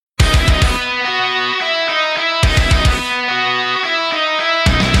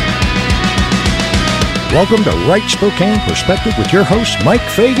Welcome to Right Spokane Perspective with your hosts Mike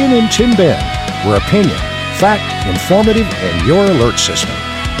Fagan and Tim Ben, where opinion, fact, informative, and your alert system.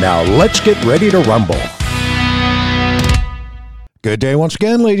 Now let's get ready to rumble. Good day once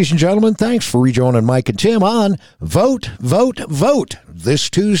again, ladies and gentlemen. Thanks for rejoining Mike and Tim on Vote, Vote, Vote. This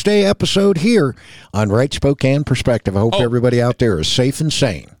Tuesday episode here on Right Spokane Perspective. I hope everybody out there is safe and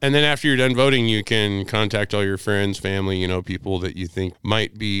sane. And then after you're done voting, you can contact all your friends, family, people that you think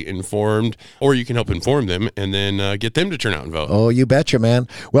might be informed, or you can help inform them and then get them to turn out and vote. Oh, you betcha, man.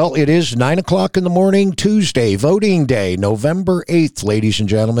 Well, it is 9 o'clock in the morning, Tuesday, voting day, November 8th, ladies and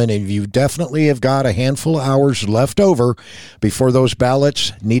gentlemen, and you definitely have got a handful of hours left over before those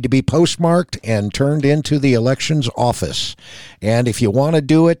ballots need to be postmarked and turned into the elections office. And if you want to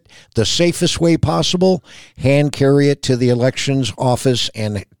do it the safest way possible, hand carry it to the elections office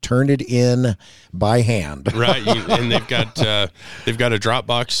and turn it in by hand. Right, and they've got a drop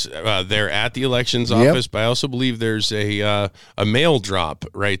box there at the elections office, but I also believe there's a mail drop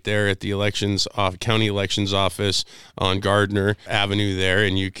right there at the county elections office on Gardner Avenue there,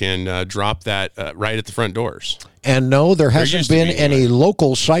 and you can drop that right at the front doors. And no, there hasn't been any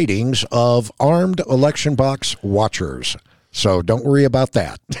local sightings of armed election box watchers. So don't worry about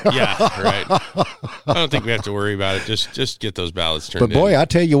that. Yeah, right. I don't think we have to worry about it. Just get those ballots turned in. But boy, I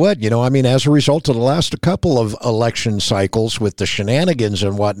tell you what, as a result of the last couple of election cycles with the shenanigans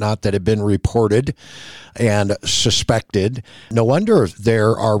and whatnot that have been reported and suspected, no wonder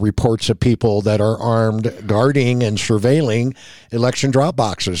there are reports of people that are armed, guarding and surveilling election drop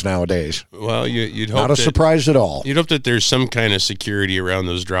boxes nowadays. Well, you'd hope not a surprise at all. You'd hope that there's some kind of security around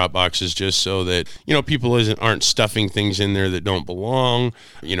those drop boxes, just so that people aren't stuffing things in there that don't belong.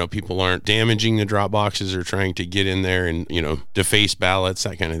 People aren't damaging the drop boxes or trying to get in there and deface ballots,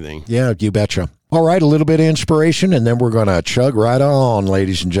 that kind of thing. Yeah, you betcha. All right, a little bit of inspiration, and then we're going to chug right on,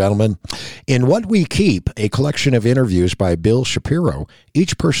 ladies and gentlemen. In What We Keep, a collection of interviews by Bill Shapiro,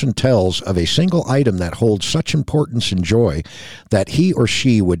 each person tells of a single item that holds such importance and joy that he or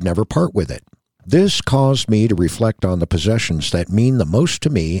she would never part with it. This caused me to reflect on the possessions that mean the most to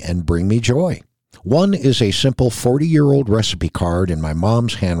me and bring me joy. One is a simple 40-year-old recipe card in my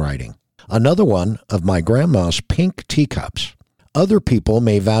mom's handwriting. Another one of my grandma's pink teacups. Other people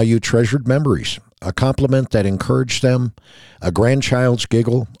may value treasured memories, a compliment that encouraged them, a grandchild's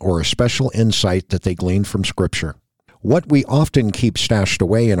giggle, or a special insight that they gleaned from Scripture. What we often keep stashed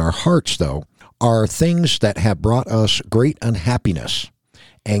away in our hearts, though, are things that have brought us great unhappiness,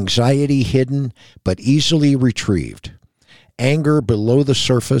 anxiety hidden but easily retrieved, anger below the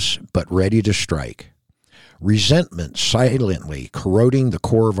surface but ready to strike, resentment silently corroding the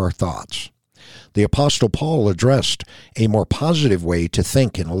core of our thoughts. The Apostle Paul addressed a more positive way to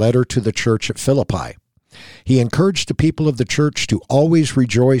think in a letter to the church at Philippi. He encouraged the people of the church to always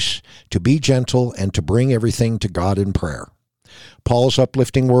rejoice, to be gentle, and to bring everything to God in prayer. Paul's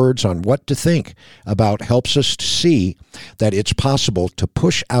uplifting words on what to think about helps us to see that it's possible to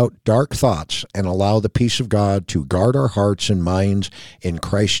push out dark thoughts and allow the peace of God to guard our hearts and minds in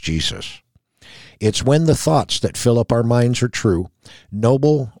Christ Jesus. It's when the thoughts that fill up our minds are true,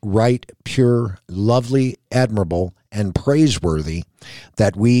 noble, right, pure, lovely, admirable, and praiseworthy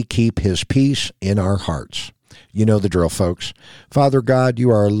that we keep His peace in our hearts. You know the drill, folks. Father God, you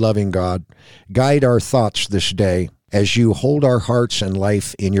are a loving God. Guide our thoughts this day as you hold our hearts and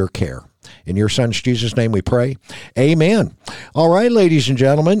life in your care. In your Son's Jesus' name we pray. Amen. All right, ladies and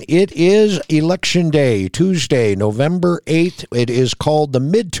gentlemen, it is Election Day, Tuesday, November 8th. It is called the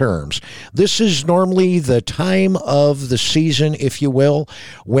midterms. This is normally the time of the season, if you will,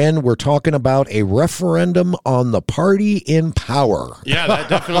 when we're talking about a referendum on the party in power. Yeah, that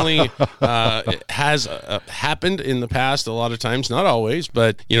definitely has happened in the past a lot of times, not always,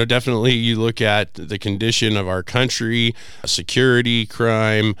 but, definitely you look at the condition of our country, security,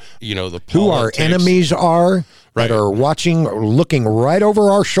 crime, the who our enemies are, that are watching, looking right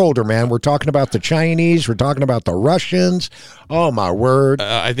over our shoulder, man. We're talking about the Chinese. We're talking about the Russians. Oh, my word.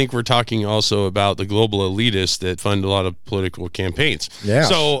 I think we're talking also about the global elitists that fund a lot of political campaigns. Yeah.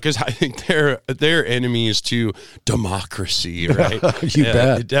 So, because I think they're enemies to democracy, right? You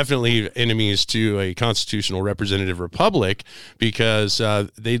bet. Definitely enemies to a constitutional representative republic, because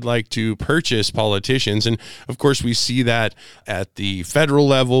they'd like to purchase politicians. And, of course, we see that at the federal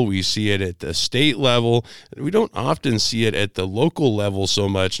level. We see it at the state level. We don't don't often see it at the local level so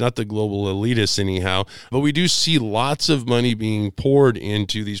much, not the global elitists anyhow, but we do see lots of money being poured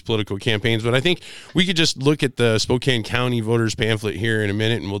into these political campaigns. But I think we could just look at the Spokane County voters pamphlet here in a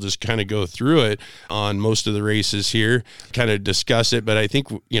minute, and we'll just kind of go through it on most of the races here, kind of discuss it. But I think,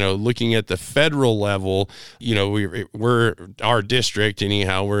 looking at the federal level, we're our district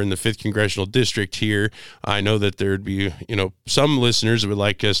anyhow, we're in the 5th congressional district here. I know that there'd be, some listeners that would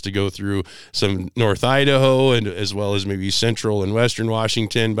like us to go through some North Idaho and as well as maybe Central and Western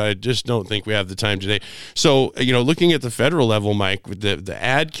Washington, but I just don't think we have the time today. So, looking at the federal level, Mike, with the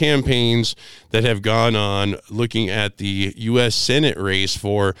ad campaigns that have gone on, looking at the U.S. Senate race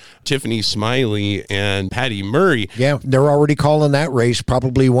for Tiffany Smiley and Patty Murray. Yeah, they're already calling that race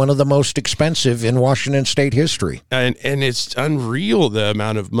probably one of the most expensive in Washington state history. And it's unreal, the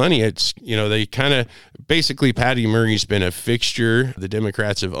amount of money. It's, they kind of, basically Patty Murray's been a fixture. The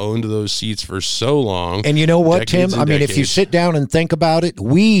Democrats have owned those seats for so long. And you know what, Tim? I mean, if you sit down and think about it,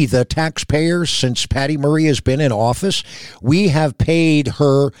 we, the taxpayers, since Patty Murray has been in office, we have paid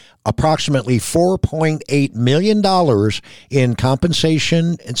her approximately $4.8 million in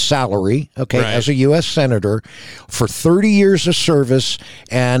compensation and salary, as a U.S. Senator for 30 years of service,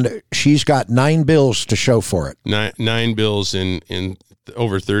 and she's got 9 bills to show for it. Nine bills in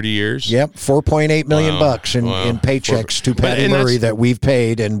over 30 years? Yep, $4.8 million bucks in paychecks to Patty Murray that we've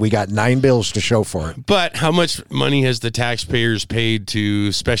paid, and we got 9 bills to show for it. But how much money has the taxpayers paid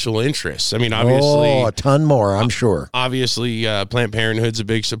to special interests? I mean, obviously... a ton more, I'm sure. Obviously, Planned Parenthood's a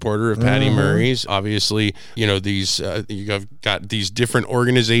big supporter of Patty Murray's. Obviously, these you've got these different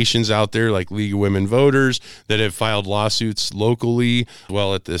organizations out there like League of Women Voters that have filed lawsuits locally,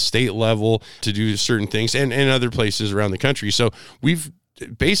 well, at the state level to do certain things, and other places around the country. So we've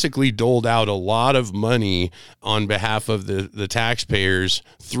basically doled out a lot of money on behalf of the taxpayers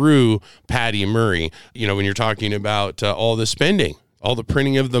through Patty Murray. When you're talking about all the spending, all the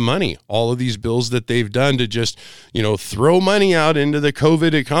printing of the money, all of these bills that they've done to just, throw money out into the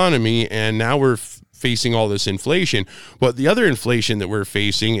COVID economy. And now we're facing all this inflation. But the other inflation that we're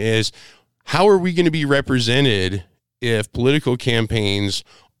facing is, how are we going to be represented if political campaigns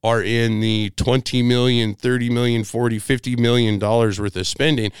are in the $20 million, $30 million, $40, $50 million worth of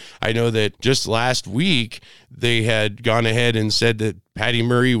spending? I know that just last week they had gone ahead and said that Patty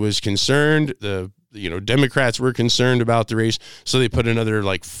Murray was concerned. Democrats were concerned about the race, so they put another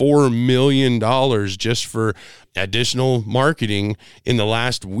like $4 million just for additional marketing in the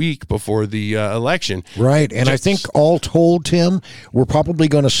last week before the election. Right, and I think all told, Tim, we're probably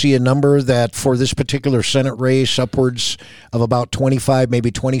going to see a number that for this particular Senate race upwards of about 25, maybe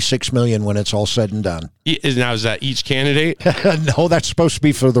 26 million when it's all said and done. Now, is that each candidate? No, that's supposed to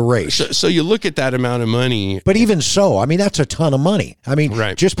be for the race. So you look at that amount of money. But even so, I mean, that's a ton of money. I mean,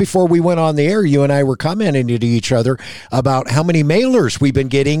 Just before we went on the air, you and I were commenting to each other about how many mailers we've been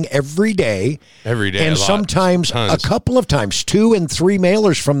getting every day. And sometimes a couple of times, 2 and 3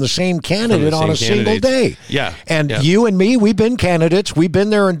 mailers from the same candidate on a single day. Yeah. And you and me, we've been candidates. We've been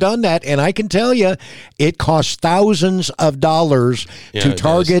there and done that. And I can tell you, it costs thousands of dollars to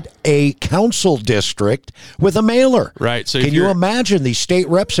target a council district with a mailer. Right. So can you imagine these state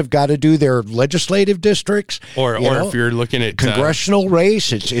reps have got to do their legislative districts? Or if you're looking at congressional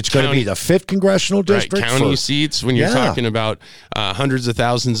race, it's going to be the 5th congressional district. County seats, when you're talking about hundreds of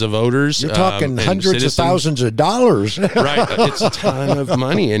thousands of voters. You're talking hundreds of thousands of dollars. Right. It's a ton of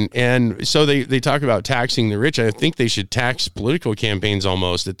money. And so they talk about taxing the rich. I think they should tax political campaigns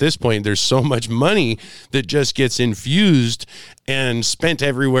almost. At this point, there's so much money that just gets infused and spent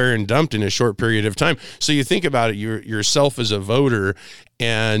everywhere and dumped in a short period of time. So you think about it, yourself as a voter,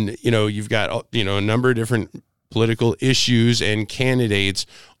 and you've got a number of different political issues and candidates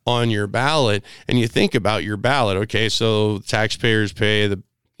on your ballot, and you think about your ballot. Okay, so taxpayers pay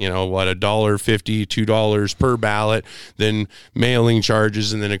 $1.50, $2 per ballot, then mailing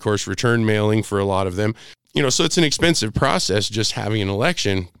charges, and then of course return mailing for a lot of them. So it's an expensive process just having an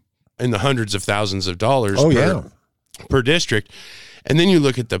election in the hundreds of thousands of dollars per district. And then you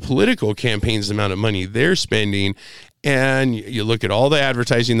look at the political campaigns, the amount of money they're spending, and you look at all the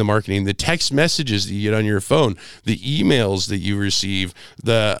advertising, the marketing, the text messages that you get on your phone, the emails that you receive,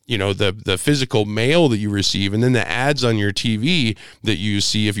 the physical mail that you receive, and then the ads on your TV that you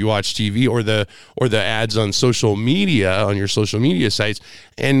see if you watch TV, or the ads on social media, on your social media sites.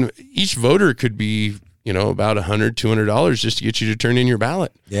 And each voter could be about $100, $200 just to get you to turn in your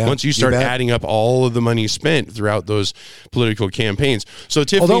ballot. Yeah, once you start adding up all of the money spent throughout those political campaigns. So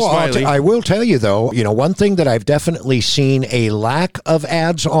Tiffany Smiley, I will tell you though, one thing that I've definitely seen a lack of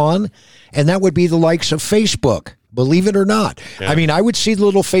ads on, and that would be the likes of Facebook. believe it or not. Yeah. I mean, I would see the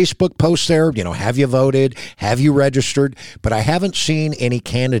little Facebook posts there, have you voted? Have you registered? But I haven't seen any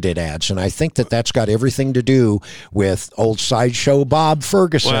candidate ads. And I think that that's got everything to do with old sideshow Bob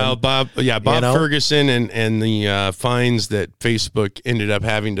Ferguson. Well, Bob Ferguson and the fines that Facebook ended up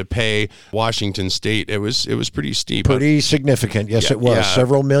having to pay Washington State. It was pretty steep. Pretty significant. Yes, it was.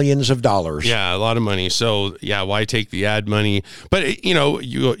 Several millions of dollars. Yeah, a lot of money. So, why take the ad money? But,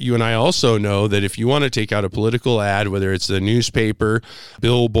 you and I also know that if you want to take out a political ad, whether it's the newspaper,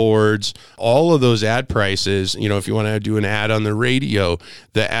 billboards, all of those ad prices, if you want to do an ad on the radio,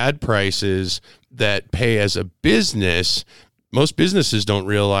 the ad prices that pay as a business, most businesses don't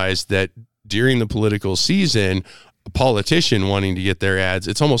realize that during the political season, a politician wanting to get their ads,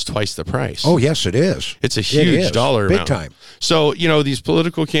 it's almost twice the price. Oh, yes, it is. It's a huge dollar amount. Big time. So, these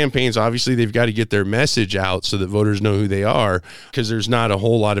political campaigns, obviously, they've got to get their message out so that voters know who they are, because there's not a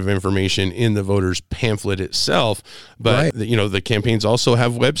whole lot of information in the voters' pamphlet itself. But, the campaigns also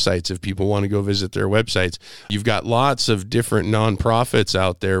have websites if people want to go visit their websites. You've got lots of different nonprofits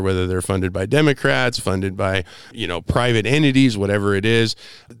out there, whether they're funded by Democrats, funded by, private entities, whatever it is.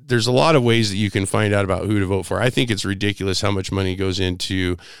 There's a lot of ways that you can find out about who to vote for. I think it's ridiculous how much money goes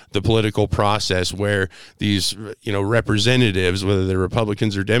into the political process, where these, representatives, whether they're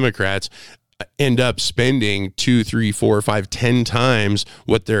Republicans or Democrats, end up spending 2, 3, 4, 5, 10 times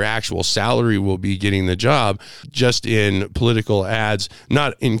what their actual salary will be getting the job just in political ads,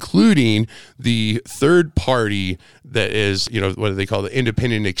 not including the third party that is, what do they call the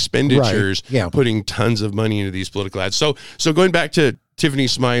independent expenditures, right. Yeah. Putting tons of money into these political ads. So going back to Tiffany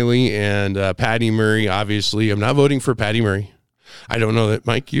Smiley and Patty Murray, obviously, I'm not voting for Patty Murray. I don't know that,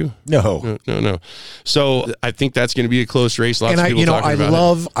 Mike, you? No. So I think that's going to be a close race. Lots of people talking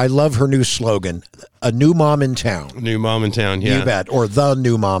about it. I love her new slogan, a new mom in town. New mom in town, yeah. You bet. Or the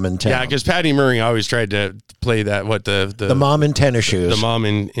new mom in town. Yeah, because Patty Murray always tried to play that, the mom in tennis shoes. The mom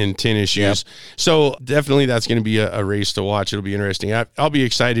in tennis shoes. Yep. So definitely that's going to be a race to watch. It'll be interesting. I'll be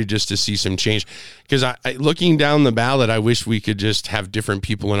excited just to see some change, because I looking down the ballot, I wish we could just have different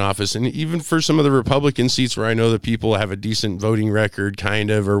people in office. And even for some of the Republican seats where I know that people have a decent voting record,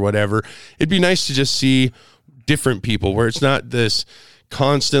 kind of, or whatever, it'd be nice to just see different people, where it's not this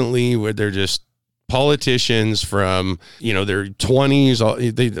constantly where they're just politicians from, their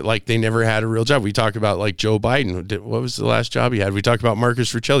 20s, they never had a real job. We talk about like Joe Biden. What was the last job he had? We talked about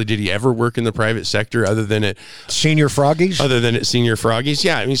Marcus Riccelli. Did he ever work in the private sector other than at Senior Froggies?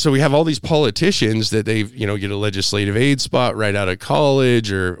 Yeah. I mean, so we have all these politicians that they've, get a legislative aid spot right out of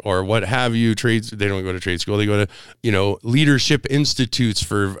college or what have you. Trades. They don't go to trade school. They go to, leadership institutes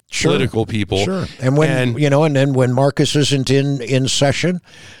for political people. Sure. And when, and then when Marcus isn't in session,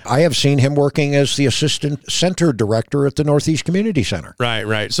 I have seen him working as the assistant center director at the Northeast Community Center.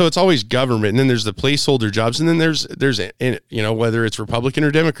 Right. So it's always government, and then there's the placeholder jobs, and then there's whether it's Republican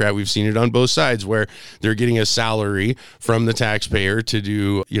or Democrat, we've seen it on both sides, where they're getting a salary from the taxpayer to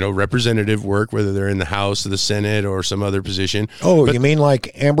do representative work, whether they're in the House or the Senate or some other position. Oh, you mean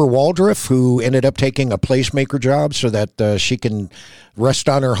like Amber Waldorf, who ended up taking a placemaker job so that she can rest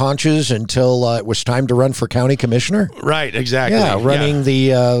on her haunches until it was time to run for county commissioner? Right, exactly. Yeah, running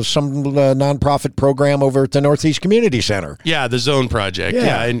the some nonprofit program over at the Northeast Community Center. Yeah, the Zone Project.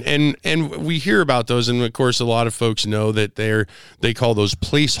 Yeah, and we hear about those, and of course, a lot of folks know that they call those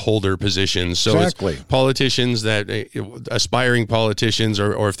placeholder positions. So exactly. It's politicians that aspiring politicians,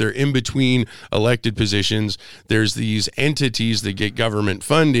 or if they're in between elected positions, there's these entities that get government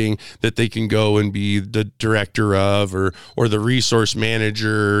funding that they can go and be the director of, or the resource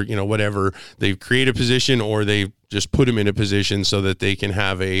manager, whatever. They create a position, or they just put them in a position so that they can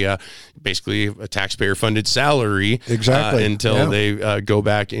have basically a taxpayer funded salary until they go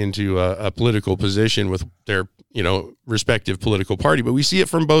back into a political position with their respective political party. But we see it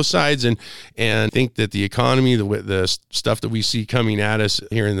from both sides, and think that the economy, the stuff that we see coming at us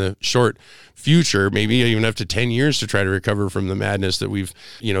here in the short future, maybe even up to 10 years to try to recover from the madness that we've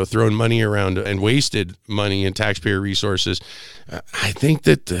thrown money around and wasted money and taxpayer resources. I think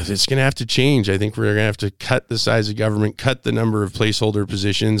that it's going to have to change. I think we're going to have to cut the size of government, cut the number of placeholder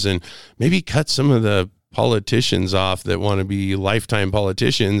positions, and maybe cut some of the politicians off that want to be lifetime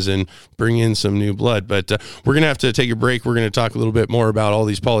politicians and bring in some new blood. But we're going to have to take a break. We're going to talk a little bit more about all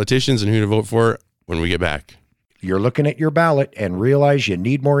these politicians and who to vote for when we get back. You're looking at your ballot and realize you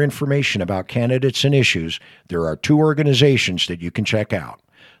need more information about candidates and issues. There are 2 organizations that you can check out.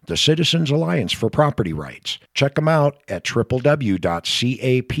 The Citizens Alliance for Property Rights. Check them out at www.capr.us.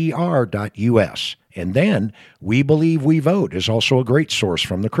 And then We Believe We Vote is also a great source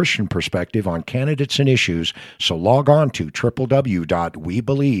from the Christian perspective on candidates and issues, so log on to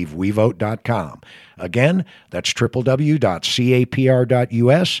www.webelievewevote.com. Again, that's www.capr.us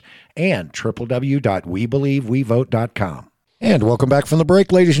and www.webelievewevote.com. And welcome back from the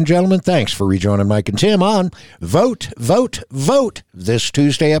break, ladies and gentlemen. Thanks for rejoining Mike and Tim on Vote, Vote, Vote, this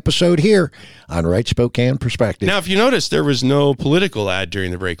Tuesday episode here on Right Spokane Perspective. Now, if you notice, there was no political ad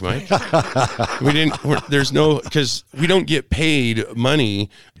during the break, Mike. Because we don't get paid money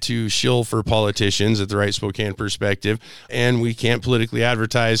to shill for politicians at the Right Spokane Perspective, and we can't politically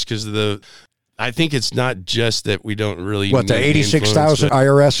advertise because of I think it's not just that we don't really. What, the 86,000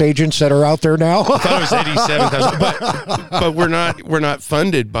 IRS agents that are out there now? I thought it was 87,000, but we're not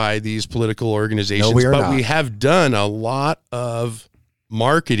funded by these political organizations. No, we are but not. We have done a lot of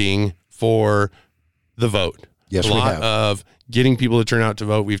marketing for the vote. Yes, a lot of getting people to turn out to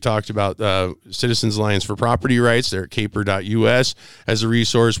vote. We've talked about Citizens Alliance for Property Rights. They're at capr.us as a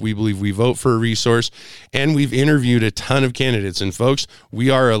resource. We Believe We Vote for a resource. And we've interviewed a ton of candidates. And folks, we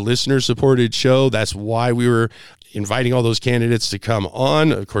are a listener-supported show. That's why we were inviting all those candidates to come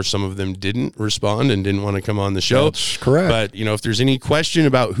on. Of course, some of them didn't respond and didn't want to come on the show. That's correct. But, if there's any question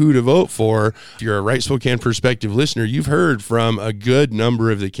about who to vote for, if you're a Right Spokane Perspective listener, you've heard from a good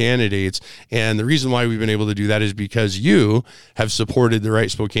number of the candidates. And the reason why we've been able to do that is because you have supported the Right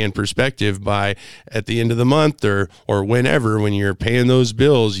Spokane Perspective by, at the end of the month or whenever, when you're paying those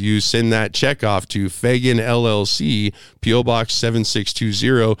bills, you send that check off to Fagan LLC, P.O. Box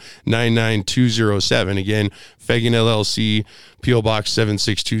 762099207. Again, Fagan LLC, P.O. Box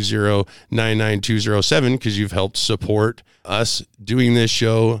 762099207, because you've helped support us doing this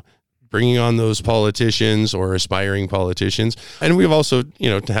show, bringing on those politicians or aspiring politicians. And we've also,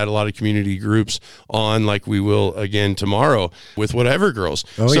 had a lot of community groups on, like we will again tomorrow with Whatever Girls.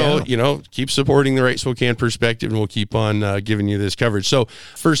 Keep supporting the Right Spokane Perspective, and we'll keep on giving you this coverage. So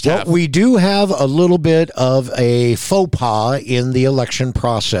first half. We do have a little bit of a faux pas in the election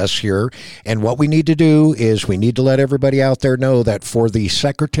process here. And what we need to do is we need to let everybody out there know that for the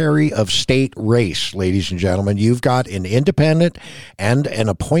Secretary of State race, ladies and gentlemen, you've got an independent and an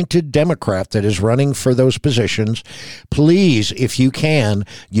appointed Democrat that is running for those positions. Please, if you can,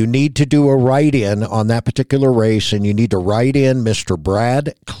 you need to do a write-in on that particular race, and you need to write in Mr.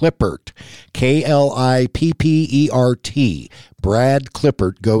 Brad Klippert, Klippert. Brad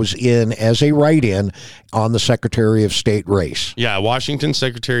Klippert goes in as a write-in on the Secretary of State race. Yeah, Washington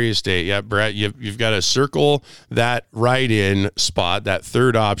Secretary of State. Yeah, Brad, you've got to circle that write-in spot, that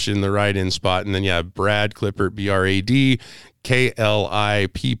third option, the write-in spot, and then, Brad Klippert, BRAD, Klippert.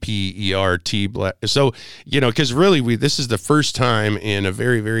 So, because really this is the first time in a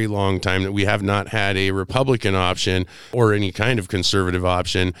very, very long time that we have not had a Republican option or any kind of conservative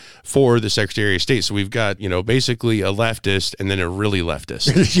option for the Secretary of State. So we've got, basically a leftist and then a really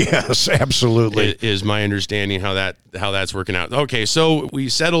leftist. Yes, absolutely. Is my understanding how that's working out. Okay, so we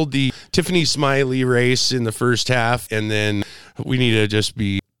settled the Tiffany Smiley race in the first half, and then we need to just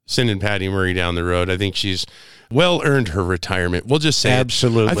be sending Patty Murray down the road. I think she's well earned her retirement. We'll just say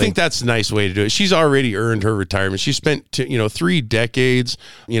absolutely. I think that's a nice way to do it. She's already earned her retirement. She spent 3 decades.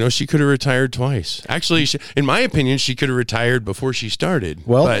 She could have retired twice. Actually, in my opinion, she could have retired before she started.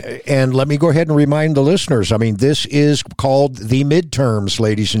 Well, and let me go ahead and remind the listeners. I mean, this is called the midterms,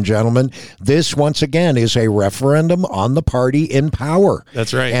 ladies and gentlemen. This, once again, is a referendum on the party in power.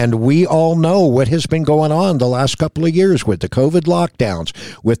 That's right. And we all know what has been going on the last couple of years with the COVID lockdowns,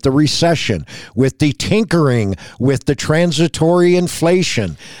 with the recession, with the tinkering, with the transitory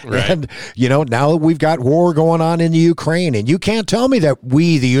inflation. Right. And, now we've got war going on in the Ukraine. And you can't tell me that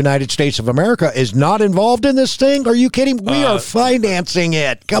we, the United States of America, is not involved in this thing. Are you kidding? We are financing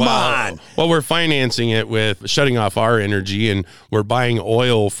it. Come on. Well, we're financing it with shutting off our energy, and we're buying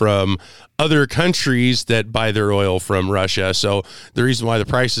oil from other countries that buy their oil from Russia. So the reason why the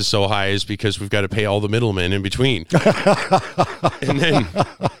price is so high is because we've got to pay all the middlemen in between. and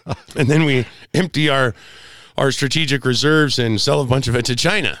then we empty our strategic reserves and sell a bunch of it to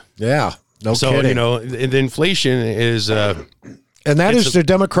China. Yeah, no kidding. The inflation is... and that is the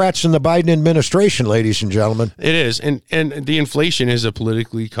Democrats and the Biden administration, ladies and gentlemen. It is. And the inflation is a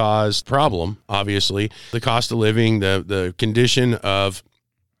politically caused problem, obviously. The cost of living, the condition of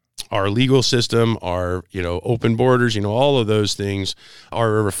our legal system, our, open borders, all of those things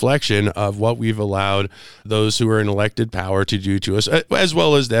are a reflection of what we've allowed those who are in elected power to do to us, as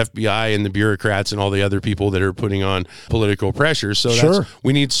well as the FBI and the bureaucrats and all the other people that are putting on political pressure. So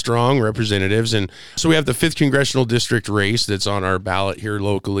we need strong representatives. And so we have the 5th Congressional District race that's on our ballot here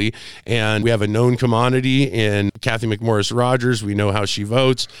locally. And we have a known commodity in Cathy McMorris Rodgers. We know how she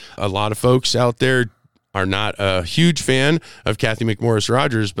votes. A lot of folks out there are not a huge fan of Cathy McMorris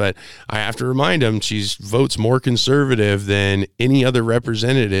Rodgers, but I have to remind them she votes more conservative than any other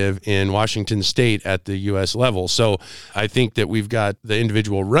representative in Washington state at the U.S. level. So I think that we've got the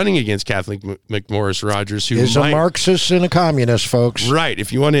individual running against Cathy McMorris Rodgers who is a Marxist and a communist, folks. Right.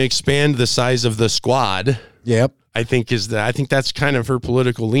 If you want to expand the size of the squad. Yep. I think that's kind of her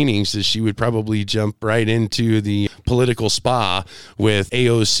political leanings, is she would probably jump right into the political spa with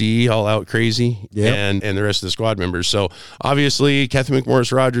AOC all out crazy and the rest of the squad members. So obviously Cathy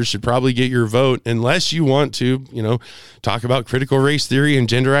McMorris Rodgers should probably get your vote, unless you want to, talk about critical race theory and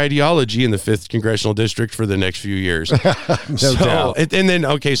gender ideology in the 5th Congressional District for the next few years. No doubt. And then,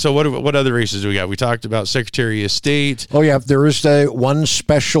 okay, so what other races do we got? We talked about Secretary of State. Oh, yeah, there is the one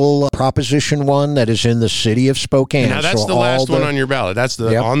special Proposition 1 that is in the city of Spokane. Now, that's the last one on your ballot. That's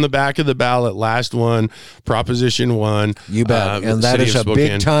on the back of the ballot, last one, Proposition 1. You bet. And that is a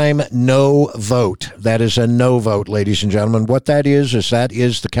big-time no vote. That is a no vote, ladies and gentlemen. What that is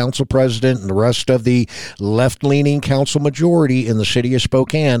the council president and the rest of the left-leaning council majority in the city of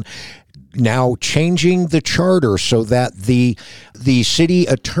Spokane now changing the charter so that the city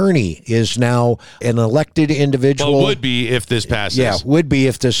attorney is now an elected individual. Well, would be if this passes. Yeah, would be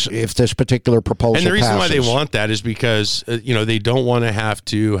if this particular proposal passes. And the reason why they want that is because they don't want to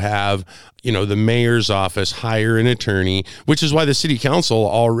have the mayor's office hire an attorney, which is why the city council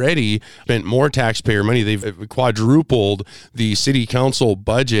already spent more taxpayer money. They've quadrupled the city council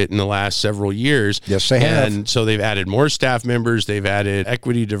budget in the last several years. Yes, they have. And so they've added more staff members. They've added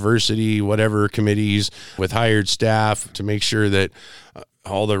equity, diversity, whatever committees with hired staff to make sure that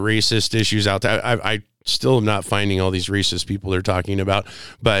all the racist issues out there. I still am not finding all these racist people they're talking about,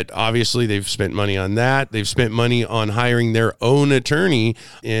 but obviously they've spent money on that. They've spent money on hiring their own attorney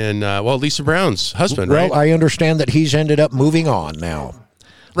in, Lisa Brown's husband, right? Well, I understand that he's ended up moving on now.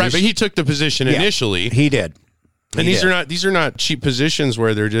 Right, but he took the position initially. He did. And these are not cheap positions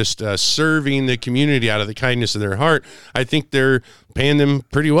where they're just serving the community out of the kindness of their heart. I think they're paying them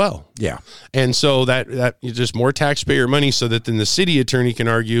pretty well. Yeah. And so that just more taxpayer money so that then the city attorney can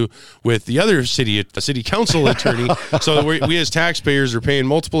argue with the other city council attorney. So we as taxpayers are paying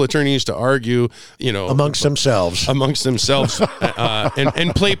multiple attorneys to argue, amongst themselves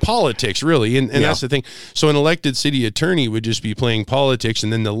and play politics, really. And that's the thing. So an elected city attorney would just be playing politics.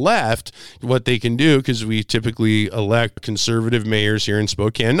 And then the left, what they can do, because we typically elect conservative mayors here in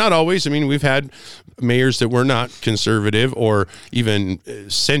Spokane. Not always. I mean, we've had mayors that were not conservative or even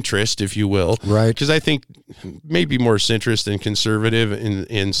centrist, if you will. Right. Because I think maybe more centrist than conservative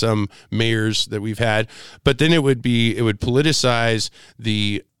in some mayors that we've had. But then it would politicize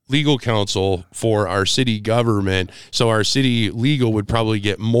the legal counsel for our city government. So our city legal would probably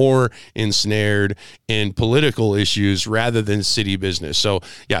get more ensnared in political issues rather than city business. So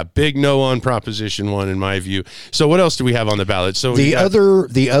yeah, big no on Proposition 1 in my view. So what else do we have on the ballot? So the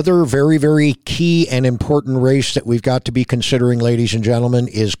other very, very key and important race that we've got to be considering, ladies and gentlemen,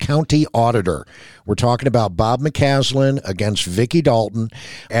 is county auditor. We're talking about Bob McCaslin against Vicki Dalton.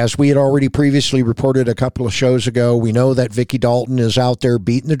 As we had already previously reported a couple of shows ago, we know that Vicki Dalton is out there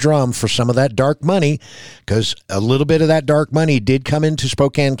beating the drum for some of that dark money, because a little bit of that dark money did come into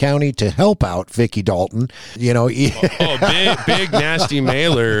Spokane County to help out Vicki Dalton. Big nasty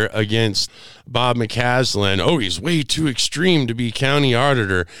mailer against Bob McCaslin. Oh, he's way too extreme to be county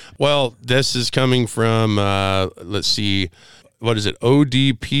auditor. Well, this is coming from, let's see, what is it?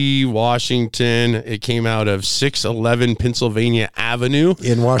 ODP Washington. It came out of 611 Pennsylvania Avenue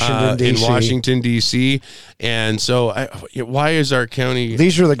in Washington, D.C. In Washington, D.C. And so why is our county...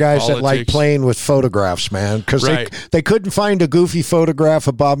 These are the guys that like playing with photographs, man, because they couldn't find a goofy photograph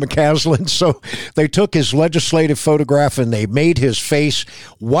of Bob McCaslin, so they took his legislative photograph and they made his face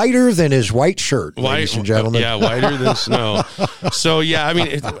whiter than his white shirt, ladies and gentlemen. Yeah, whiter than snow. So, yeah, I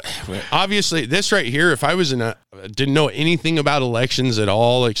mean, obviously, this right here, if I was didn't know anything about elections at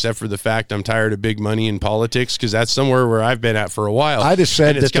all, except for the fact I'm tired of big money in politics, because that's somewhere where I've been at for a while. I just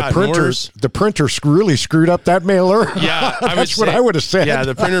said that the printer really screwed up that mailer. Yeah, that's what I would have said. Yeah,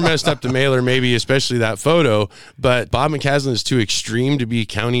 the printer messed up the mailer, maybe especially that photo. But Bob McCaslin is too extreme to be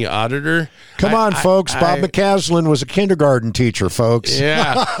county auditor. Come on, folks. Bob McCaslin was a kindergarten teacher, folks.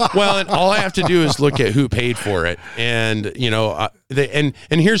 Yeah. Well, and all I have to do is look at who paid for it, and And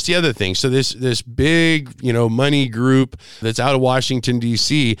here's the other thing. So this big, money group that's out of Washington,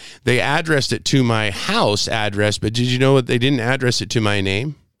 D.C., they addressed it to my house address, but did you know what? They didn't address it to my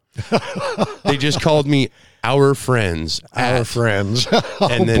name. They just called me Our Friends. Our Friends.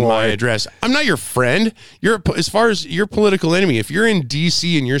 And then my address. I'm not your friend. As far as your political enemy. If you're in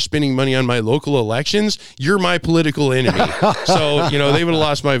D.C. and you're spending money on my local elections, you're my political enemy. So, they would have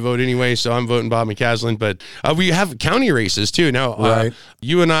lost my vote anyway, so I'm voting Bob McCaslin. But we have county races, too. Now, right.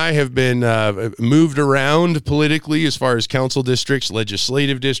 You and I have been moved around politically as far as council districts,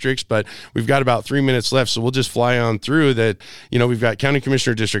 legislative districts, but we've got about 3 minutes left, so we'll just fly on through that. We've got County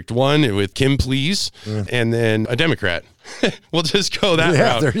Commissioner District 1 with Kim Pleas, and then a Democrat. We'll just go that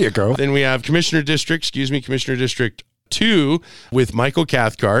route. There you go. Then we have Commissioner District 2 with Michael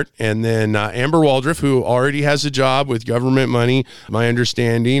Cathcart, and then Amber Waldrop, who already has a job with government money, my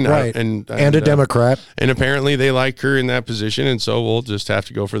understanding. Right. And a Democrat. And apparently they like her in that position, and so we'll just have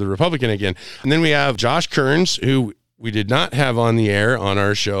to go for the Republican again. And then we have Josh Kearns, who we did not have on the air on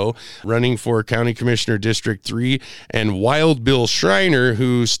our show, running for County Commissioner District 3, and Wild Bill Schreiner,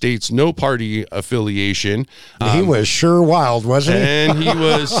 who states no party affiliation. He was sure wild, wasn't he? And he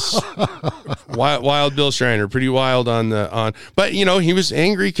was wild Bill Schreiner, pretty wild but he was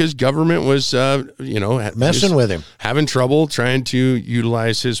angry because government was, messing with him, having trouble trying to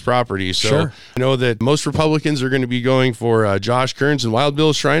utilize his property. So sure. I know that most Republicans are going to be going for Josh Kearns and Wild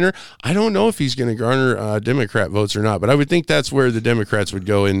Bill Schreiner. I don't know if he's going to garner Democrat votes or not, but I would think that's where the Democrats would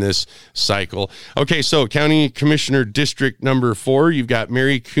go in this cycle. Okay, so County Commissioner District number 4, you've got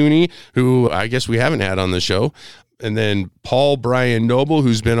Mary Cooney, who I guess we haven't had on the show, and then Paul Brian Noble,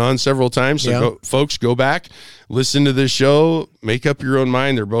 who's been on several times. So folks, go back, listen to this show, make up your own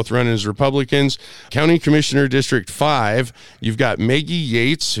mind. They're both running as Republicans. County Commissioner District 5, you've got Maggie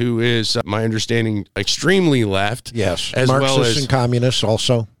Yates, who is, my understanding, extremely left. Yes, as Marxists well as and communists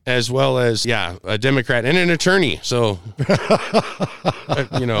also. As well as, a Democrat and an attorney. So,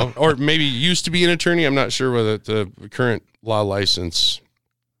 or maybe used to be an attorney. I'm not sure whether the current law license.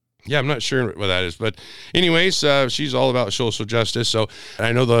 Yeah, I'm not sure what that is. But anyways, she's all about social justice. So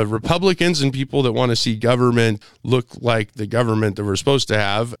I know the Republicans and people that want to see government look like the government that we're supposed to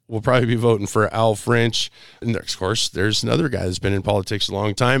have will probably be voting for Al French. And of course, there's another guy that's been in politics a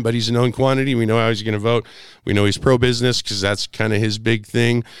long time, but he's a known quantity. We know how he's going to vote. We know he's pro-business because that's kind of his big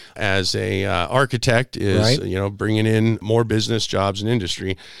thing as a architect is, right. Bringing in more business, jobs, and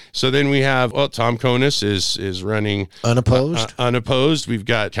industry. So then we have, Tom Konis is running unopposed. Unopposed. We've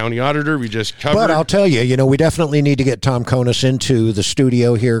got County Auditor. We just covered. But I'll tell you, we definitely need to get Tom Konis into the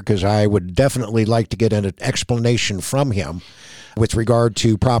studio here because I would definitely like to get an explanation from him with regard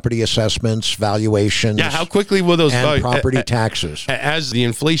to property assessments, valuations. Yeah, how quickly will those and property taxes? As the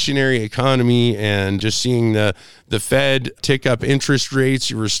inflationary economy and just seeing the Fed tick up interest rates,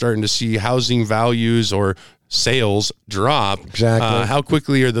 you were starting to see housing values or sales drop. Exactly. How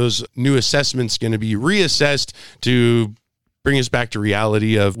quickly are those new assessments going to be reassessed to bring us back to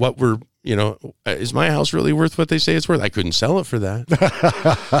reality of what we're, is my house really worth what they say it's worth? I couldn't sell it for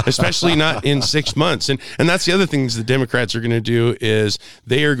that, especially not in 6 months. And that's the other things the Democrats are going to do is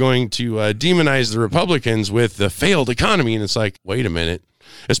they are going to demonize the Republicans with the failed economy. And it's like, wait a minute.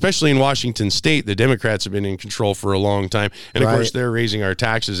 Especially in Washington State, the Democrats have been in control for a long time. And, of course, they're raising our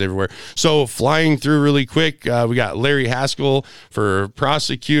taxes everywhere. So flying through really quick, we got Larry Haskell for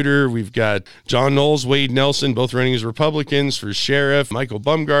prosecutor. We've got John Knowles, Wade Nelson, both running as Republicans for sheriff. Michael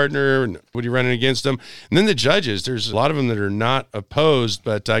Bumgardner, what are you running against them? And then the judges, there's a lot of them that are not opposed,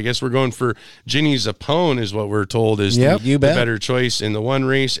 but I guess we're going for Ginny Zappone is what we're told is the better choice in the one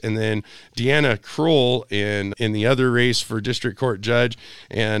race. And then Deanna Kroll in the other race for district court judge.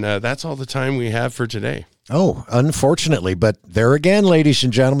 And that's all the time we have for today. Oh, unfortunately. But there again, ladies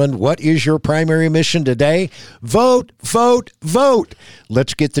and gentlemen, what is your primary mission today? Vote, vote, vote.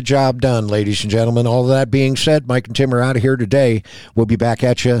 Let's get the job done, ladies and gentlemen. All of that being said, Mike and Tim are out of here today. We'll be back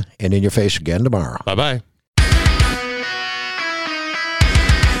at you and in your face again tomorrow. Bye-bye.